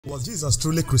Was Jesus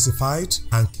truly crucified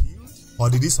and killed,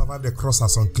 or did he survive the cross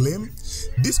as some claim?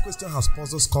 This question has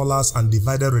puzzled scholars and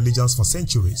divided religions for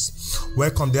centuries.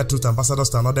 Welcome dear Truth Ambassadors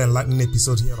to another enlightening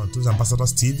episode here on Truth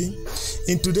Ambassadors TV.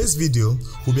 In today's video,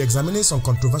 we'll be examining some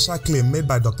controversial claim made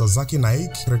by Dr. Zakir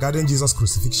Naik regarding Jesus'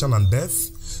 crucifixion and death.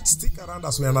 Stick around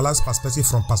as we analyze perspective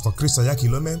from Pastor Chris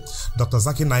Oyakhilome, Dr.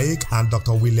 Zakir Naik, and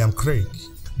Dr. William Craig.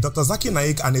 Dr. Zakir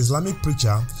Naik, an Islamic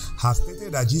preacher, has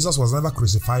stated that Jesus was never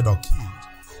crucified or killed.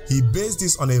 He based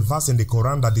this on a verse in the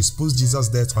Quran that disputes Jesus'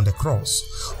 death on the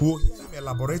cross. We will hear him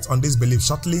elaborate on this belief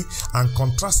shortly and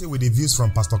contrast it with the views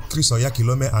from Pastor Chris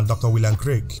Oyakhilome and Dr. William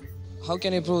Craig. How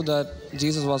can you prove that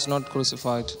Jesus was not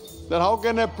crucified? Then how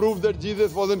can I prove that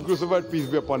Jesus wasn't crucified, peace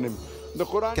be upon him? The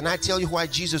Quran. Can I tell you why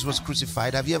Jesus was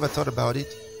crucified? Have you ever thought about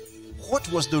it? What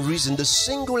was the reason, the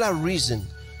singular reason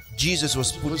Jesus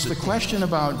was put to death? Was the question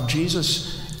about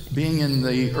Jesus being in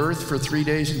the earth for 3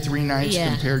 days and 3 nights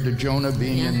compared to Jonah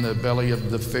being in the belly of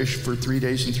the fish for 3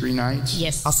 days and 3 nights?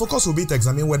 Yes. Our focus will be to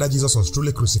examine whether Jesus was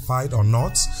truly crucified or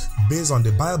not based on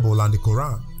the Bible and the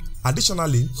Quran.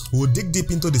 Additionally, we will dig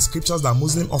deep into the scriptures that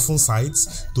Muslims often cite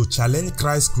to challenge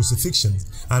Christ's crucifixion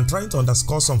and trying to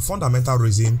underscore some fundamental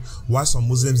reason why some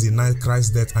Muslims deny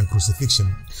Christ's death and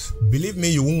crucifixion. Believe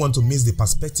me, you won't want to miss the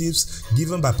perspectives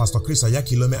given by Pastor Chris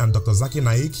Oyakhilome and Dr. Zakir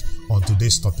Naik on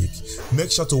today's topic.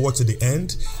 Make sure to watch to the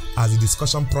end as the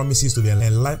discussion promises to be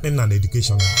enlightening and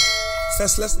educational.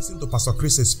 First, let's listen to Pastor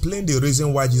Chris explain the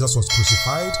reason why Jesus was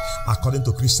crucified according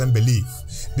to Christian belief.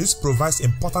 This provides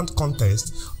important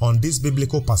context on this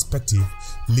biblical perspective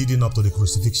leading up to the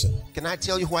crucifixion. Can I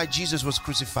tell you why Jesus was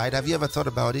crucified? Have you ever thought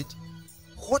about it?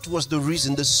 What was the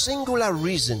reason, the singular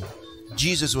reason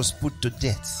Jesus was put to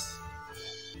death?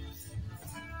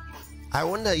 I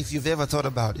wonder if you've ever thought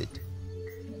about it.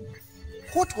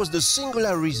 What was the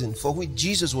singular reason for which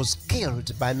Jesus was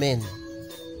killed by men?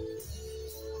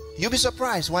 You'll be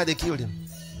surprised why they killed him.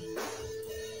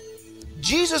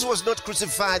 Jesus was not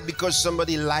crucified because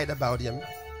somebody lied about him.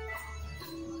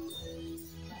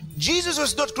 Jesus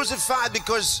was not crucified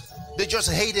because they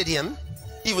just hated him,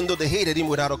 even though they hated him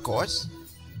without a cause.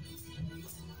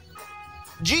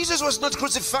 Jesus was not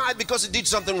crucified because he did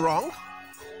something wrong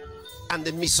and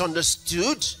they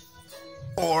misunderstood,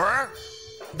 or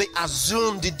they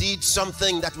assumed he did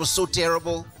something that was so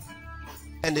terrible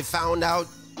and they found out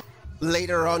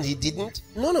later on he didn't.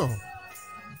 No.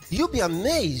 You'll be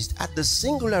amazed at the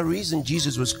singular reason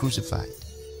Jesus was crucified.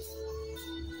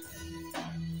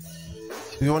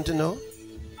 You want to know?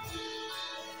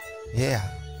 Yeah.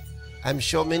 I'm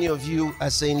sure many of you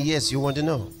are saying yes, you want to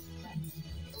know.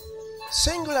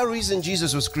 Singular reason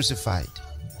Jesus was crucified.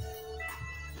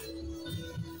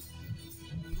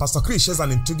 Pastor Chris shares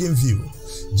an intriguing view.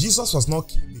 Jesus was not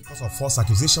killed because of false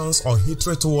accusations or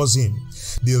hatred towards him.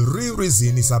 The real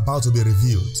reason is about to be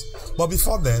revealed. But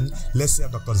before then, let's hear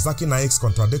Dr. Zakir Naik's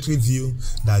contradictory view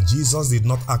that Jesus did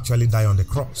not actually die on the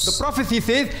cross. The prophecy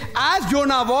says, as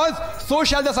Jonah was, so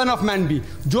shall the Son of Man be.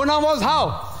 Jonah was how?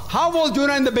 How was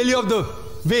Jonah in the belly of the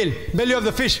whale, belly of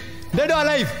the fish? Dead or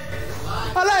alive?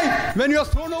 Alive. When he was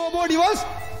thrown overboard, he was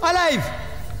alive.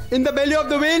 In the belly of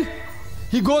the whale,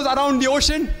 he goes around the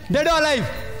ocean, dead or alive?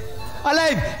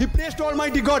 Alive. He prays to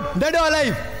Almighty God, dead or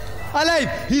alive?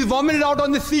 Alive. He's vomited out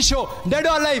on the seashore, dead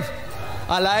or alive?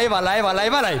 Alive, alive,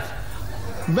 alive, alive.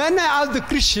 When I ask the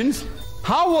Christians,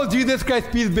 how was Jesus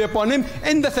Christ, peace be upon him,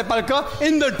 in the sepulchre,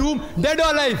 in the tomb, dead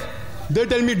or alive? They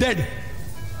tell me dead.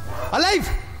 Alive.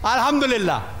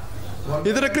 Alhamdulillah.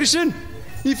 Is it a Christian?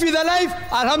 If he's alive,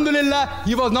 alhamdulillah,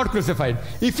 he was not crucified.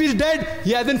 If he's dead,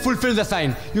 he hasn't fulfilled the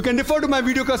sign. You can refer to my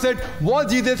video cassette,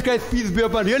 was Jesus Christ, peace be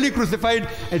upon, really crucified?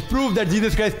 It proves that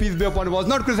Jesus Christ, peace be upon, was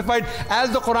not crucified.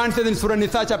 As the Quran says in Surah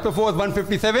Nisa chapter 4,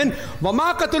 157,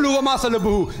 وَمَا قَتَلُوا وَمَا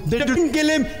صَلَبُوهُ. They didn't kill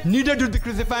him, neither did they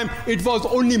crucify him. It was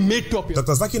only made to appear.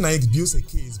 Dr. Zakir Naik builds a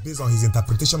case based on his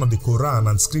interpretation of the Quran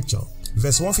and scripture.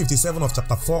 Verse 157 of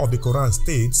chapter 4 of the Quran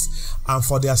states, and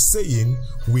for their saying,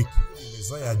 we killed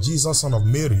the Messiah, Jesus, son of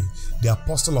Mary, the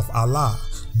apostle of Allah,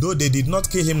 though they did not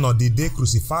kill him nor did they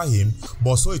crucify him,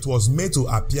 but so it was made to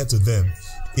appear to them.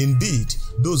 Indeed,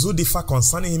 those who differ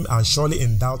concerning him are surely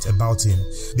in doubt about him.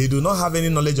 They do not have any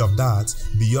knowledge of that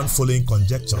beyond following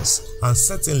conjectures, and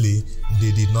certainly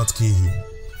they did not kill him.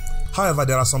 However,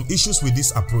 there are some issues with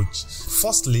this approach.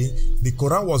 Firstly, the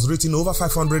Quran was written over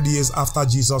 500 years after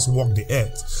Jesus walked the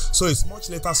earth, so it's much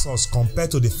later source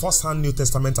compared to the first-hand New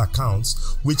Testament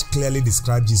accounts which clearly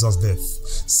describe Jesus' death.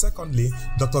 Secondly,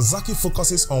 Dr. Zakir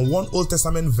focuses on one Old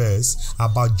Testament verse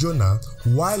about Jonah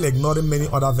while ignoring many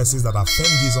other verses that affirm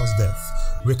Jesus' death.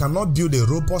 We cannot build a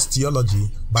robust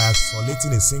theology by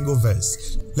isolating a single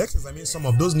verse. Let's examine some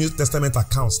of those New Testament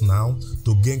accounts now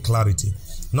to gain clarity.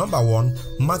 Number 1,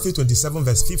 Matthew 27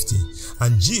 verse 50.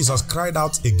 And Jesus cried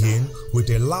out again with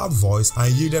a loud voice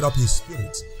and yielded up his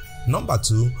spirit. Number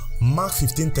 2, Mark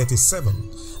 15:37.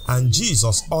 And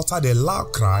Jesus uttered a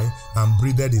loud cry and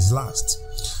breathed his last.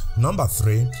 Number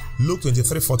 3, Luke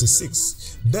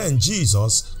 23:46. Then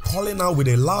Jesus, calling out with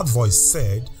a loud voice,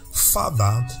 said,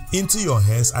 Father, into your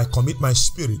hands I commit my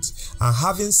spirit. And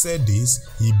having said this,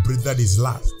 he breathed his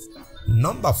last.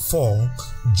 Number 4,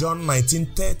 John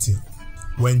 19:30.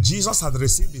 When Jesus had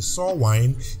received the sour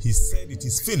wine, he said, It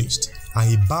is finished. And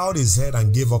he bowed his head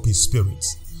and gave up his spirit.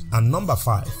 And number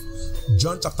 5,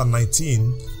 John chapter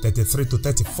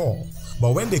 19:33-34.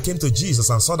 But when they came to Jesus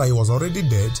and saw that he was already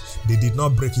dead, they did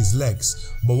not break his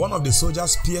legs. But one of the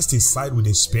soldiers pierced his side with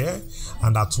a spear,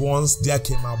 and at once there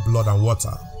came out blood and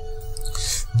water.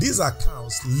 These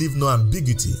accounts leave no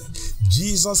ambiguity.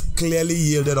 Jesus clearly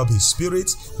yielded up his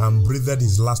spirit and breathed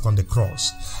his last on the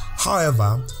cross.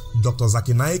 However, Dr.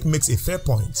 Zakir Naik makes a fair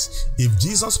point. If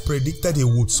Jesus predicted he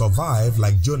would survive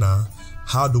like Jonah,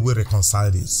 how do we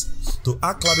reconcile this? To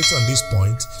add clarity on this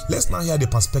point, let's now hear the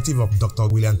perspective of Dr.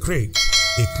 William Craig,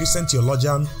 a Christian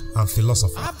theologian and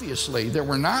philosopher. Obviously, there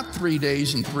were not 3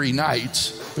 days and 3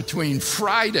 nights between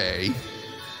Friday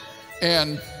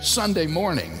and Sunday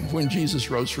morning when Jesus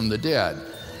rose from the dead.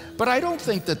 But I don't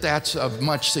think that that's of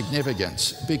much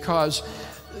significance, because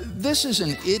this is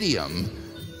an idiom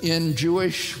in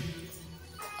Jewish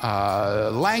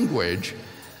language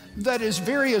that is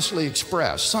variously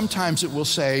expressed. Sometimes it will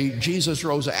say Jesus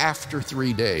rose after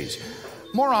 3 days.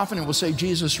 More often it will say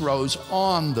Jesus rose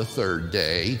on the 3rd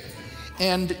day.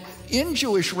 And in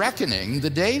Jewish reckoning, the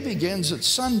day begins at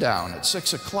sundown at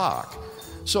 6 o'clock.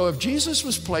 So if Jesus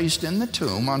was placed in the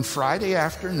tomb on Friday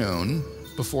afternoon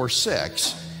before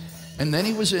 6, and then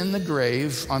he was in the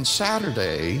grave on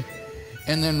Saturday,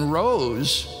 and then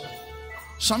rose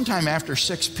sometime after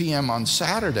 6 p.m. on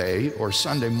Saturday or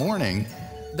Sunday morning,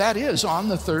 that is on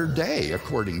the 3rd day,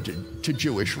 according to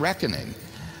Jewish reckoning.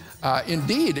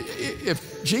 Indeed,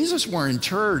 if Jesus were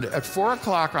interred at 4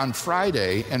 o'clock on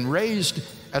Friday and raised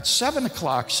at 7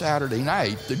 o'clock Saturday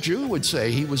night, the Jew would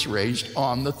say he was raised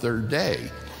on the 3rd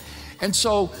day. And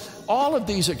so all of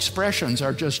these expressions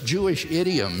are just Jewish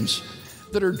idioms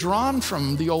that are drawn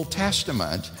from the Old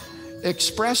Testament,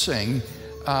 expressing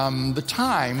the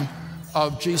time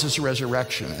of Jesus'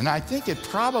 resurrection. And I think it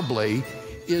probably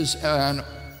is an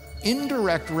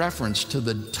indirect reference to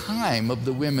the time of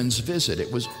the women's visit.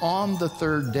 It was on the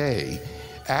 3rd day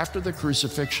after the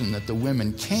crucifixion that the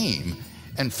women came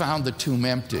and found the tomb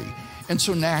empty. And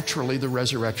so naturally the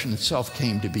resurrection itself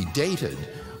came to be dated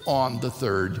on the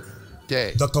 3rd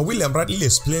day. Dr. William rightly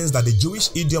explains that the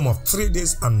Jewish idiom of 3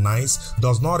 days and nights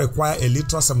does not require a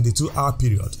literal 72-hour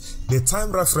period. The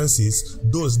time references,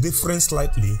 those differing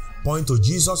slightly, point to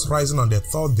Jesus rising on the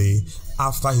 3rd day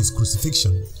after his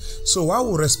crucifixion. So while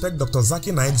we respect Dr.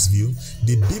 Zakir Naik's view,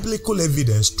 the biblical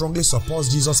evidence strongly supports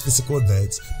Jesus' physical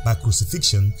death by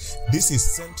crucifixion. This is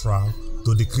central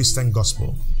to the Christian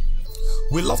gospel.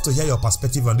 We'd love to hear your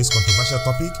perspective on this controversial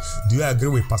topic. Do you agree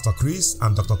with Pastor Chris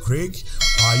and Dr. Craig?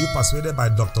 Or are you persuaded by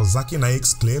Dr. Zakir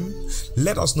Naik's claim?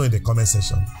 Let us know in the comment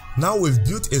section. Now we've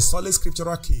built a solid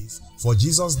scriptural case for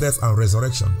Jesus' death and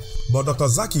resurrection. But Dr.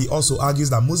 Zakir also argues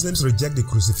that Muslims reject the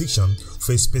crucifixion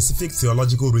for a specific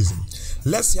theological reason.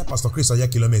 Let's hear Pastor Chris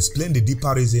Oyakhilome explain the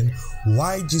deeper reason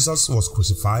why Jesus was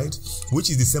crucified, which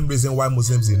is the same reason why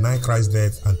Muslims deny Christ's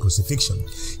death and crucifixion.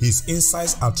 His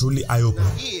insights are truly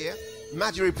eye-opening. Here,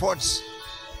 Matthew reports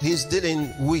he's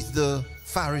dealing with the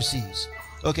Pharisees.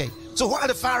 Okay, so while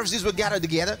the Pharisees were gathered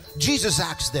together, Jesus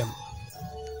asked them.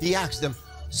 He asked them,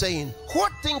 saying,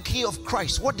 What think ye of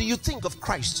Christ? What do you think of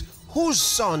Christ? Whose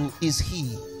son is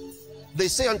he? They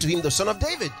say unto him, the son of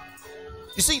David.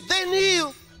 You see, they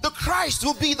knew the Christ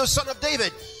will be the son of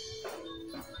David.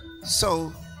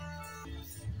 So,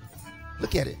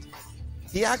 look at it.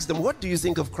 He asked them, What do you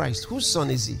think of Christ? Whose son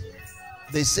is he?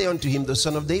 They say unto him, the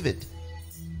son of David.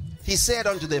 He said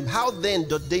unto them, How then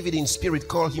doth David in spirit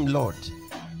call him Lord?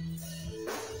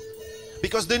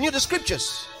 Because they knew the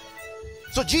scriptures.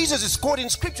 So Jesus is quoting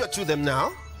scripture to them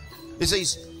now. He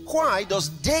says, Why does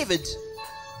David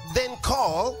then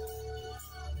call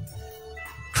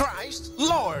Christ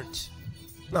Lord?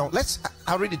 Now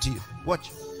I'll read it to you.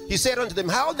 Watch. He said unto them,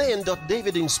 How then doth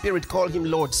David in spirit call him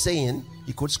Lord, saying,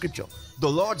 he quotes scripture, The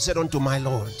Lord said unto my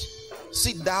Lord,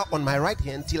 Sit thou on my right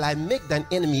hand till I make thine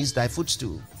enemies thy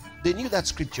footstool. They knew that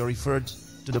scripture referred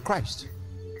to the Christ.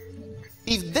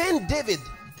 If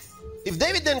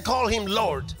David then called him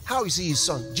Lord, how is he his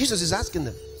son? Jesus is asking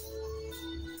them.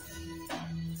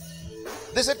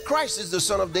 They said Christ is the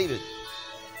son of David.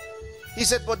 He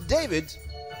said, but David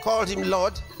called him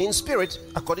Lord in spirit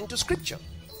according to scripture.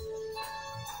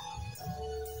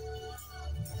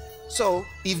 So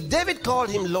if David called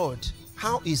him Lord,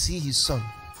 how is he his son?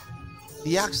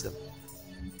 He asked them.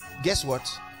 Guess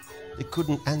what? They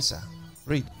couldn't answer.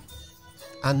 Read.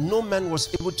 And no man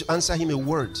was able to answer him a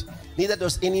word. Neither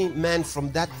does any man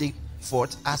from that day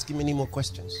forth ask him any more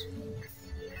questions.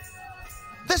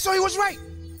 That's why he was right.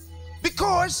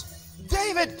 Because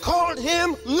David called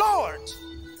him Lord.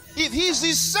 If he's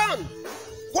his son,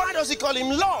 why does he call him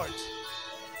Lord?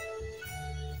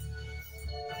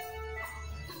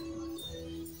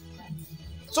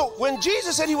 So when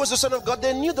Jesus said he was the Son of God,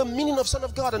 they knew the meaning of Son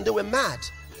of God and they were mad.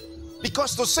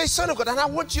 Because to say Son of God, and I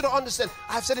want you to understand,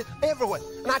 I've said it everywhere,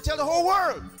 and I tell the whole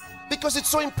world, because it's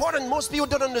so important. Most people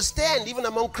don't understand, even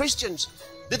among Christians.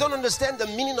 They don't understand the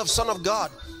meaning of Son of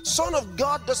God. Son of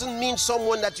God doesn't mean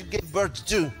someone that you gave birth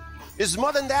to. It's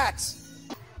more than that.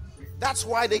 That's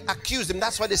why they accused him.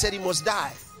 That's why they said he must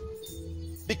die.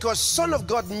 Because Son of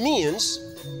God means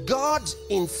God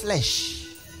in flesh.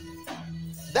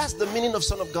 That's the meaning of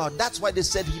Son of God. That's why they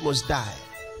said he must die.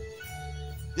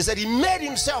 They said he made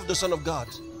himself the Son of God.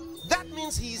 That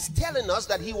means he is telling us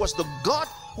that he was the God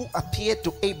who appeared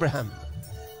to Abraham.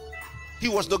 He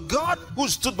was the God who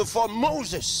stood before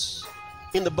Moses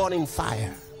in the burning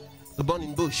fire, the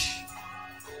burning bush.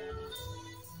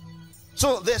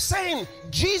 So they're saying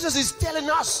Jesus is telling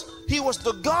us he was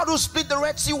the God who split the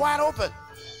Red Sea wide open.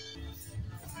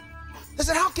 They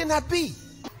said, how can that be?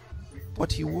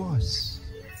 But he was.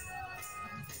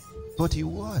 But he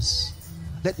was.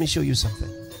 Let me show you something.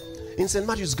 In St.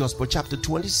 Matthew's Gospel, chapter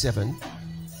 27,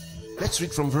 let's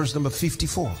read from verse number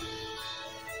 54.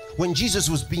 When Jesus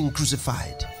was being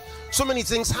crucified, so many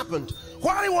things happened.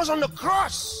 While he was on the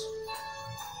cross,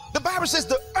 the Bible says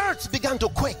the earth began to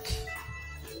quake.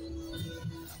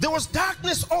 There was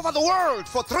darkness over the world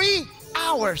for 3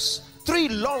 hours, 3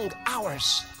 long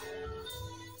hours.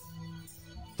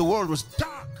 The world was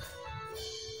dark.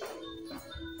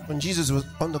 When Jesus was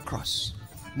on the cross,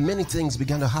 many things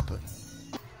began to happen.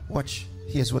 Watch,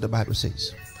 here's what the Bible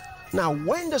says. Now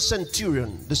when the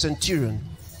centurion,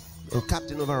 a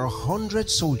captain of over 100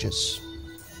 soldiers,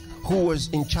 who was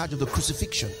in charge of the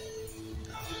crucifixion.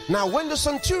 Now when the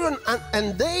centurion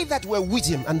and they that were with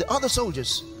him and the other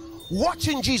soldiers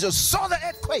watching Jesus saw the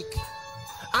earthquake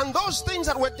and those things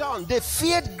that were done, they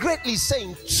feared greatly,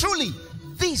 saying, truly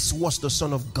this was the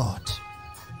Son of God.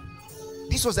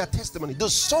 This was their testimony. The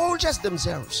soldiers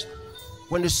themselves,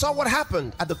 when they saw what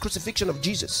happened at the crucifixion of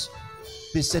Jesus,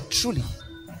 they said, truly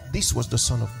this was the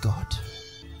Son of God.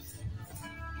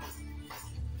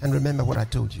 And remember what I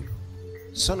told you.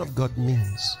 Son of God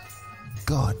means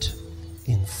God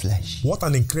in flesh. What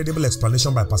an incredible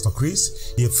explanation by Pastor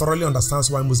Chris. He thoroughly understands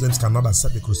why Muslims cannot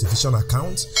accept the crucifixion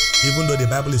account, even though the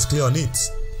Bible is clear on it.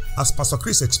 As Pastor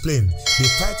Chris explained, the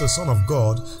title Son of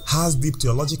God has deep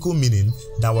theological meaning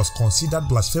that was considered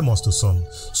blasphemous to some.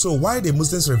 So why the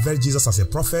Muslims revere Jesus as a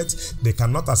prophet, they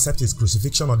cannot accept his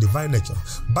crucifixion or divine nature.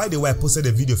 By the way, I posted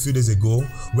a video a few days ago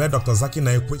where Dr. Zakir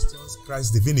Naik questions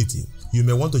Christ's divinity. You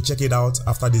may want to check it out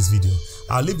after this video.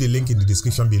 I'll leave the link in the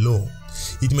description below.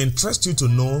 It may interest you to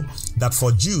know that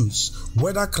for Jews,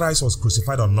 whether Christ was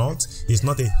crucified or not is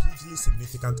not a hugely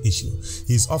significant issue.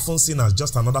 He is often seen as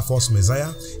just another false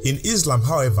Messiah. In Islam,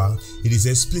 however, it is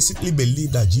explicitly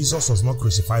believed that Jesus was not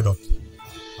crucified or killed,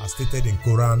 as stated in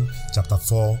Quran chapter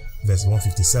 4 verse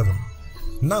 157.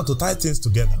 Now to tie things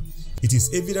together, it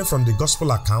is evident from the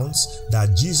gospel accounts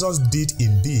that Jesus did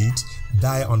indeed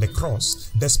die on the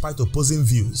cross despite opposing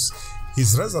views.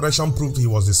 His resurrection proved he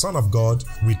was the Son of God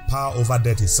with power over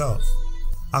death itself.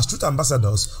 As truth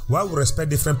ambassadors, while we respect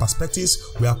different perspectives,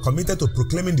 we are committed to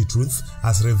proclaiming the truth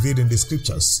as revealed in the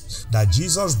scriptures, that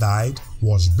Jesus died,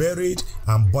 was buried,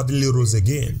 and bodily rose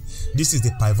again. This is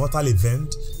the pivotal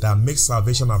event that makes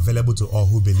salvation available to all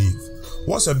who believe.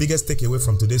 What's your biggest takeaway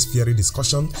from today's fiery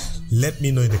discussion? Let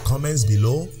me know in the comments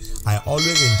below. I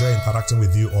always enjoy interacting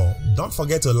with you all. Don't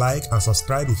forget to like and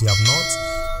subscribe if you have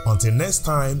not. Until next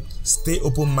time, stay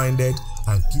open-minded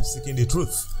and keep seeking the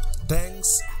truth.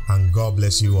 Thanks and God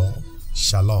bless you all.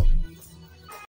 Shalom.